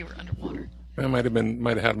sounded like you were underwater. I might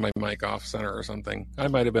have had my mic off center or something. I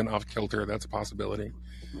might have been off kilter. That's a possibility.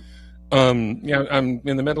 I'm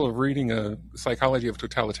in the middle of reading a Psychology of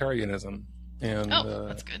Totalitarianism, and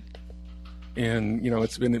that's good. And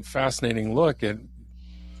it's been a fascinating look at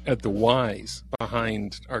the whys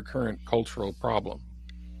behind our current cultural problem.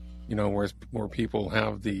 Where people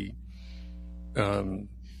have the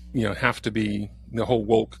have to be the whole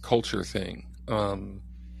woke culture thing.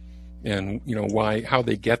 And how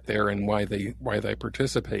they get there and why they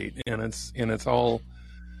participate, and it's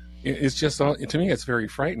just to me it's very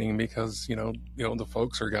frightening because the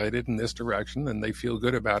folks are guided in this direction and they feel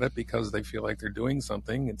good about it because they feel like they're doing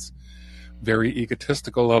something. It's very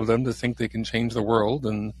egotistical of them to think they can change the world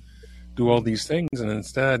and do all these things, and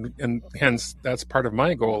hence that's part of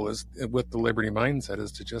my goal is with the liberty mindset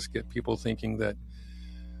is to just get people thinking that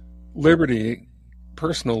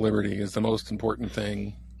personal liberty is the most important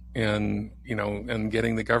thing. And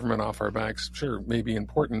getting the government off our backs, sure, may be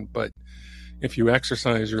important, but if you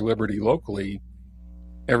exercise your liberty locally,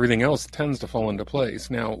 everything else tends to fall into place.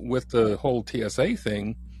 Now, with the whole TSA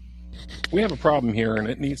thing, we have a problem here, and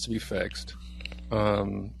it needs to be fixed.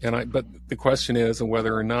 But the question is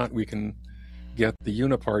whether or not we can get the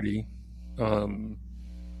Uniparty, to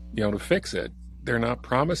fix it. They're not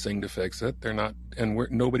promising to fix it. They're not, and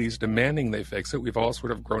nobody's demanding they fix it. We've all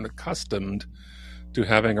sort of grown accustomed to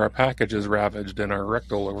having our packages ravaged and our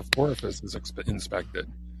rectal orifices inspected.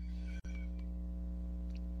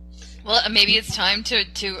 Well, maybe it's time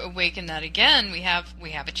to awaken that again. We have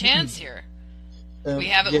a chance here. We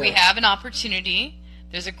have an opportunity.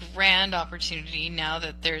 There's a grand opportunity now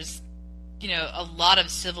that there's a lot of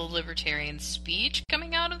civil libertarian speech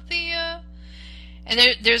coming out of the and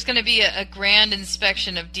there's going to be a grand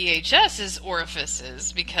inspection of DHS's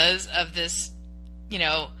orifices because of this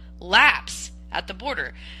lapse at the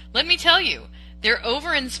border. Let me tell you, they're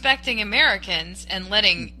over-inspecting Americans and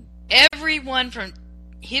letting everyone from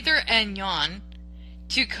hither and yon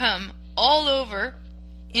to come all over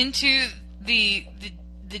into the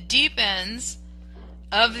deep ends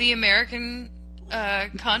of the American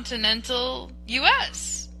continental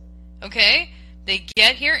U.S. Okay? They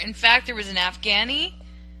get here. In fact, there was an Afghani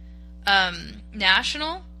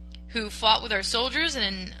national who fought with our soldiers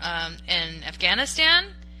in Afghanistan.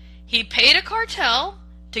 He paid a cartel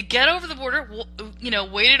to get over the border,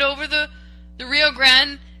 waded over the Rio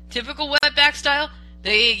Grande, typical wetback style.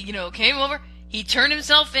 They, came over. He turned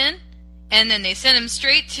himself in, and then they sent him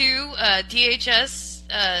straight to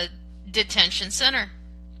DHS detention center.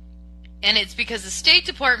 And it's because the State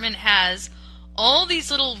Department has all these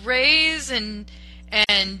little rays and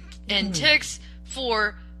ticks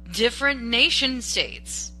for different nation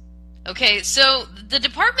states. Okay, so the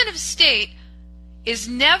Department of State is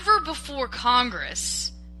never before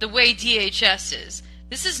Congress the way DHS is.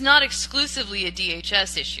 This is not exclusively a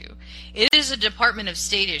DHS issue. It is a Department of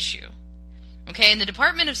State issue. Okay, and the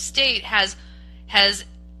Department of State has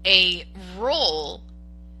a role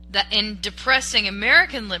that in depressing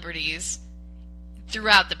American liberties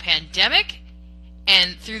throughout the pandemic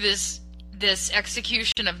and through this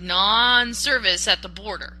execution of non-service at the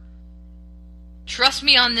border. Trust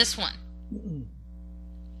me on this one.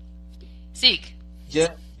 Zeke.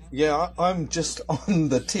 Yeah, I'm just on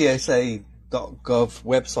the TSA.gov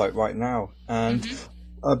website right now, and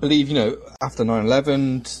I believe, after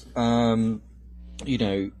 9/11,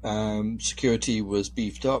 security was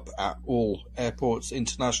beefed up at all airports,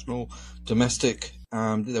 international, domestic.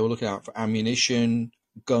 They were looking out for ammunition,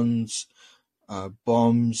 guns,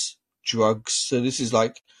 bombs, drugs. So this is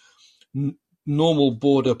like normal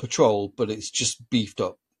border patrol, but it's just beefed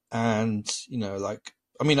up. And,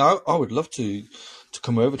 I would love to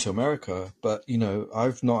come over to America, but,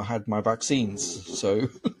 I've not had my vaccines, so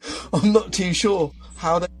I'm not too sure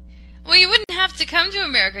how they... Well, you wouldn't have to come to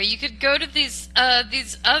America. You could go to these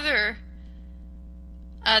other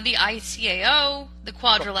the ICAO, the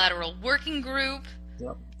Quadrilateral Working Group,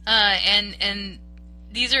 Yep. and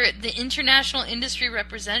these are the international industry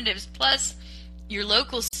representatives, plus your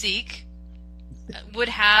local Sikh would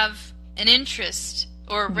have an interest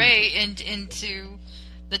or array into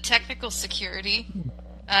the technical security,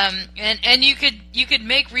 and you could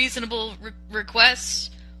make reasonable requests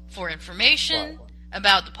for information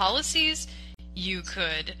about the policies. You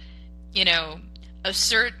could,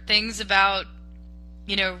 assert things about,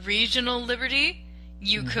 regional liberty.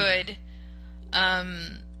 You could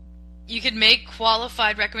make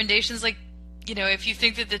qualified recommendations, like, if you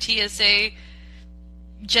think that the TSA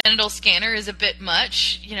genital scanner is a bit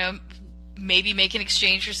much, maybe make an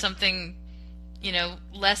exchange for something,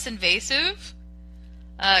 less invasive,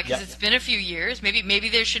 because it's been a few years. Maybe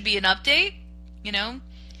there should be an update,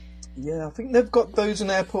 Yeah, I think they've got those in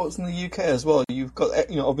airports in the UK as well. You've got,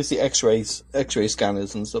 obviously X-ray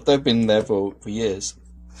scanners and stuff. They've been there for years.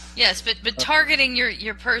 Yes, but targeting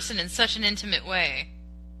your person in such an intimate way.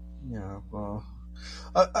 Yeah, well,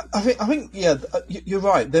 I think, yeah, you're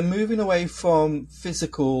right. They're moving away from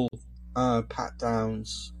physical pat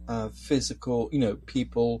downs, physical,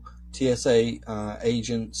 people, TSA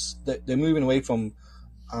agents. They're moving away from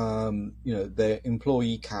their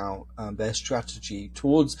employee count, their strategy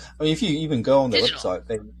towards. I mean, if you even go on their website,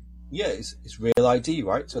 it's real ID,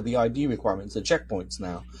 right? So the ID requirements are checkpoints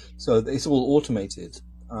now. So it's all automated.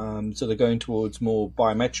 So they're going towards more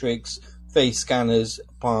biometrics, face scanners,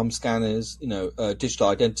 palm scanners, digital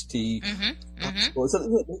identity.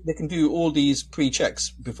 So they can do all these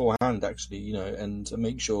pre-checks beforehand, actually, and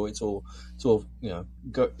make sure it's all sort of,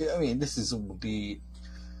 I mean, this is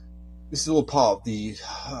all part of the,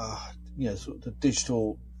 sort of the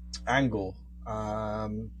digital angle.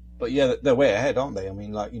 But yeah, they're way ahead, aren't they? I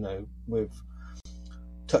mean, like, with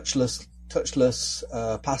touchless,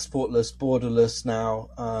 passportless, borderless now,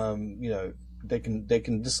 they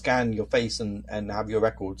can just scan your face and have your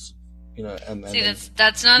records, and see,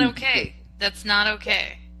 that's not okay. That's not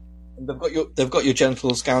okay. And they've got your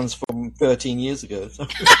genital scans from 13 years ago. So.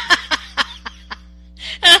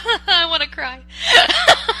 I want to cry.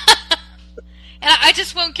 And I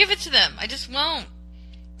just won't give it to them. I just won't.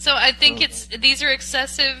 So I think these are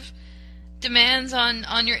excessive demands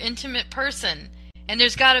on your intimate person, and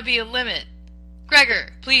there's got to be a limit.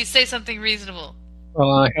 Gregor, please say something reasonable.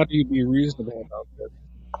 How do you be reasonable about this?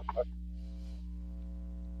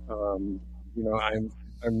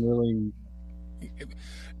 I'm really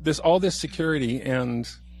all this security, and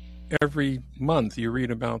every month you read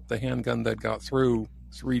about the handgun that got through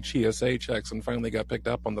 3 TSA checks and finally got picked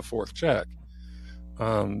up on the 4th check.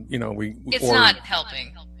 It's not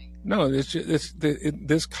helping. No, it's just,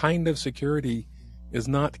 this kind of security is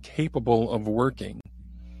not capable of working.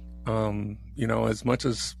 As much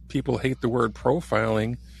as people hate the word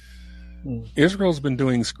profiling, Israel's been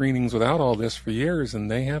doing screenings without all this for years, and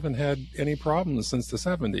they haven't had any problems since the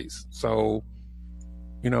 70s. So,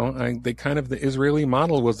 the Israeli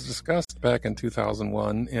model was discussed back in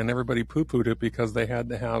 2001, and everybody poo-pooed it because they had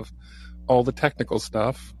to have all the technical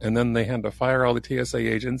stuff, and then they had to fire all the TSA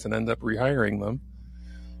agents and end up rehiring them,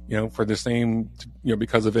 for the same,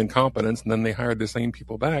 because of incompetence, and then they hired the same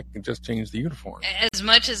people back and just changed the uniform. As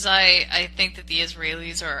much as I think that the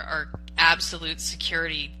Israelis are absolute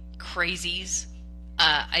security crazies,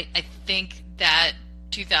 I think that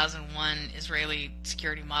 2001 Israeli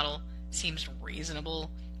security model seems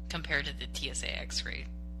reasonable compared to the TSA X-ray.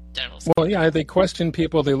 Well, yeah, they question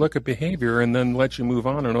people, they look at behavior, and then let you move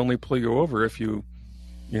on and only pull you over if you,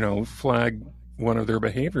 flag one of their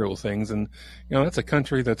behavioral things. And, that's a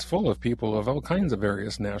country that's full of people of all kinds of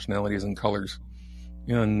various nationalities and colors.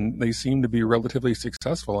 And they seem to be relatively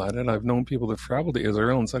successful at it. I've known people that traveled to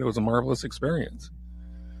Israel and said it was a marvelous experience.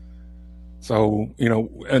 So,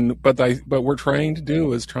 but we're trying to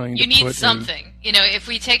do is trying to put You need something. If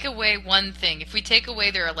we take away one thing, if we take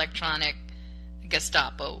away their electronic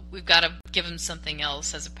Gestapo, we've got to give them something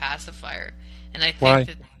else as a pacifier. And I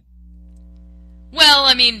think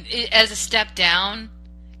as a step down,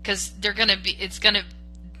 because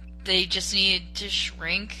they just need to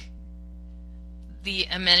shrink the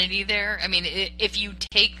amenity there. I mean, if you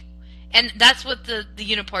take, and that's what the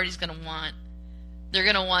Uniparty's going to want. They're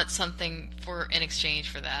going to want something in exchange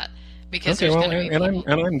for that, because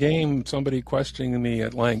I'm game somebody questioning me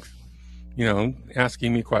at length,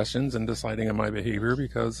 asking me questions and deciding on my behavior,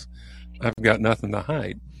 because I've got nothing to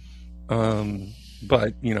hide.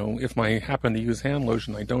 But if I happen to use hand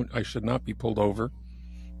lotion, I should not be pulled over.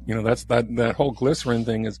 That whole glycerin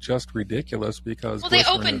thing is just ridiculous, because they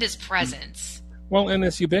opened his presence. Well, and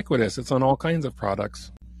it's ubiquitous. It's on all kinds of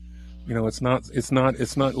products. You know, it's not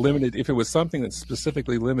limited. If it was something that's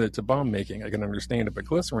specifically limited to bomb making, I can understand it. But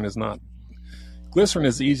glycerin is not. Glycerin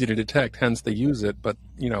is easy to detect, hence they use it. But,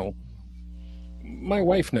 you know, my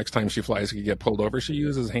wife, next time she flies, could get pulled over. She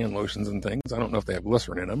uses hand lotions and things. I don't know if they have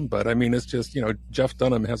glycerin in them, but I mean, it's just, you know, Jeff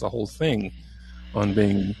Dunham has a whole thing on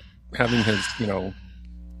having his, you know,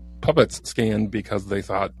 puppets scanned because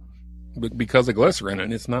of glycerin.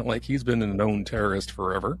 And it's not like he's been a known terrorist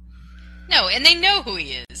forever. No, and they know who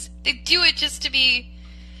he is. They do it just to be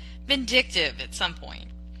vindictive at some point.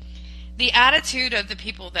 The attitude of the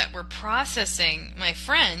people that were processing my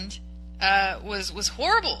friend was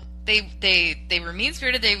horrible. They were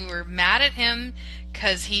mean-spirited. They were mad at him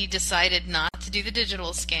because he decided not to do the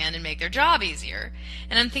digital scan and make their job easier.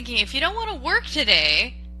 And I'm thinking, if you don't want to work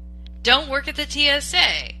today, don't work at the TSA.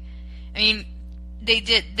 I mean,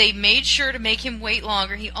 they made sure to make him wait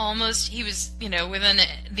longer. He was, you know, within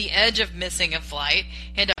the edge of missing a flight.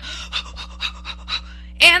 And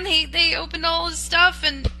they opened all his stuff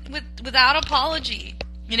and without apology.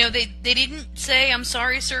 You know, they didn't say, "I'm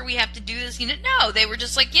sorry, sir, we have to do this." You know, no, they were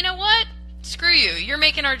just like, "You know what? Screw you. You're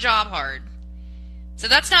making our job hard." So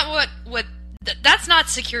that's not that's not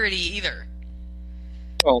security either.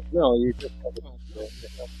 Well, no, you just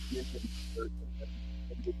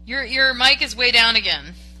Your mic is way down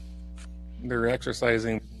again. They're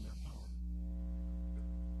exercising.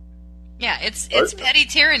 Yeah, it's petty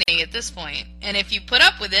tyranny at this point. And if you put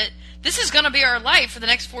up with it, this is going to be our life for the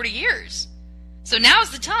next 40 years. So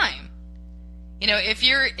now's the time. You know, if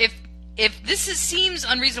this seems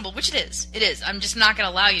unreasonable, which it is. I'm just not going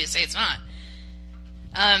to allow you to say it's not.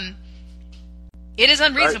 It is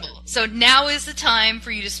unreasonable. Right. So now is the time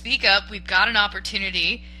for you to speak up. We've got an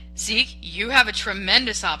opportunity. Zeke, you have a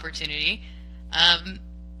tremendous opportunity,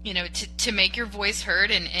 you know, to make your voice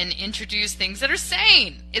heard and introduce things that are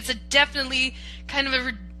sane. It's definitely kind of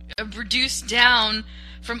a reduced down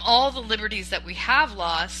from all the liberties that we have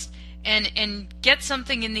lost, and get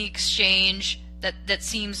something in the exchange that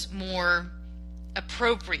seems more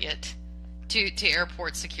appropriate to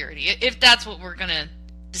airport security, if that's what we're going to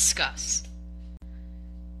discuss.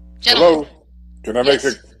 Gentlemen. Hello? Can I jump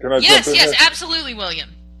in? Yes, absolutely, William.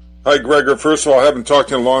 Hi, Gregor. First of all, I haven't talked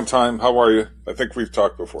to you in a long time. How are you? I think we've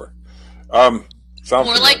talked before. More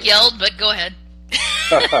like yelled, but go ahead.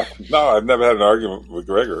 No, I've never had an argument with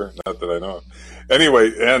Gregor, not that I know of.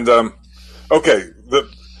 Anyway, and okay,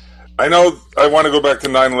 I know I want to go back to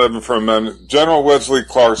 9/11 for a minute. General Wesley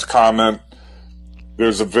Clark's comment,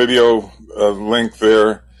 there's a video link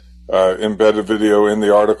there, embedded video in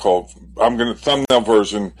the article. I'm going to thumbnail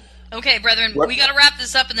version. Okay, brethren, we got to wrap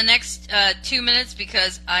this up in the next 2 minutes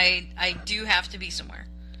because I do have to be somewhere.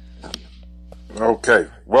 Okay.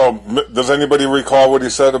 Well, does anybody recall what he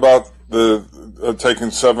said about the taking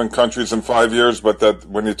 7 countries in 5 years, but that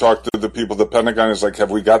when you talk to the people at the Pentagon, it's like, have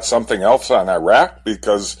we got something else on Iraq?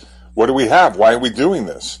 Because what do we have? Why are we doing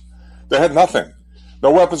this? They had nothing.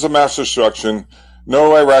 No weapons of mass destruction,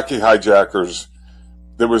 no Iraqi hijackers.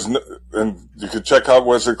 There was and you could check out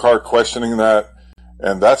Wesley Clark questioning that.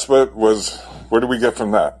 And that's where do we get from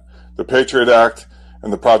that? The Patriot Act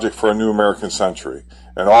and the Project for a New American Century.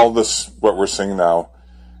 And all this, what we're seeing now.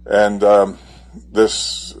 And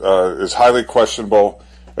this is highly questionable.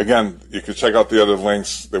 Again, you can check out the other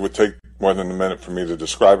links. They would take more than a minute for me to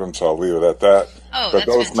describe them, so I'll leave it at that. Oh, but that's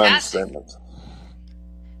those fantastic. men's statements.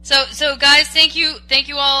 So guys, thank you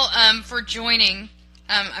all for joining.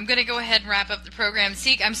 I'm going to go ahead and wrap up the program.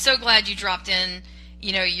 Seek, I'm so glad you dropped in.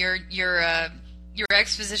 You know, your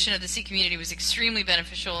exposition of the Sikh community was extremely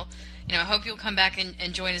beneficial. You know, I hope you'll come back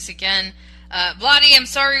and join us again. Vladi, I'm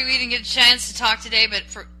sorry we didn't get a chance to talk today, but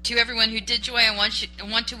to everyone who did join, I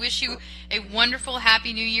want to wish you a wonderful,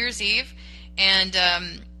 happy New Year's Eve, and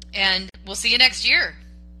we'll see you next year.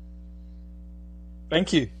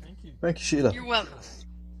 Thank you, Sheila. You're welcome.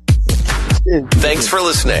 Thanks for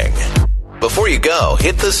listening. Before you go,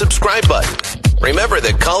 hit the subscribe button. Remember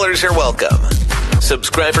that callers are welcome.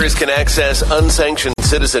 Subscribers can access unsanctioned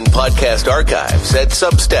citizen podcast archives at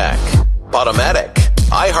Substack, Podomatic,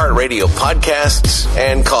 iHeartRadio podcasts,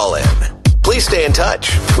 and Call-In. Please stay in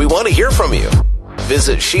touch. We want to hear from you.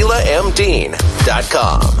 Visit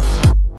SheilaMDean.com.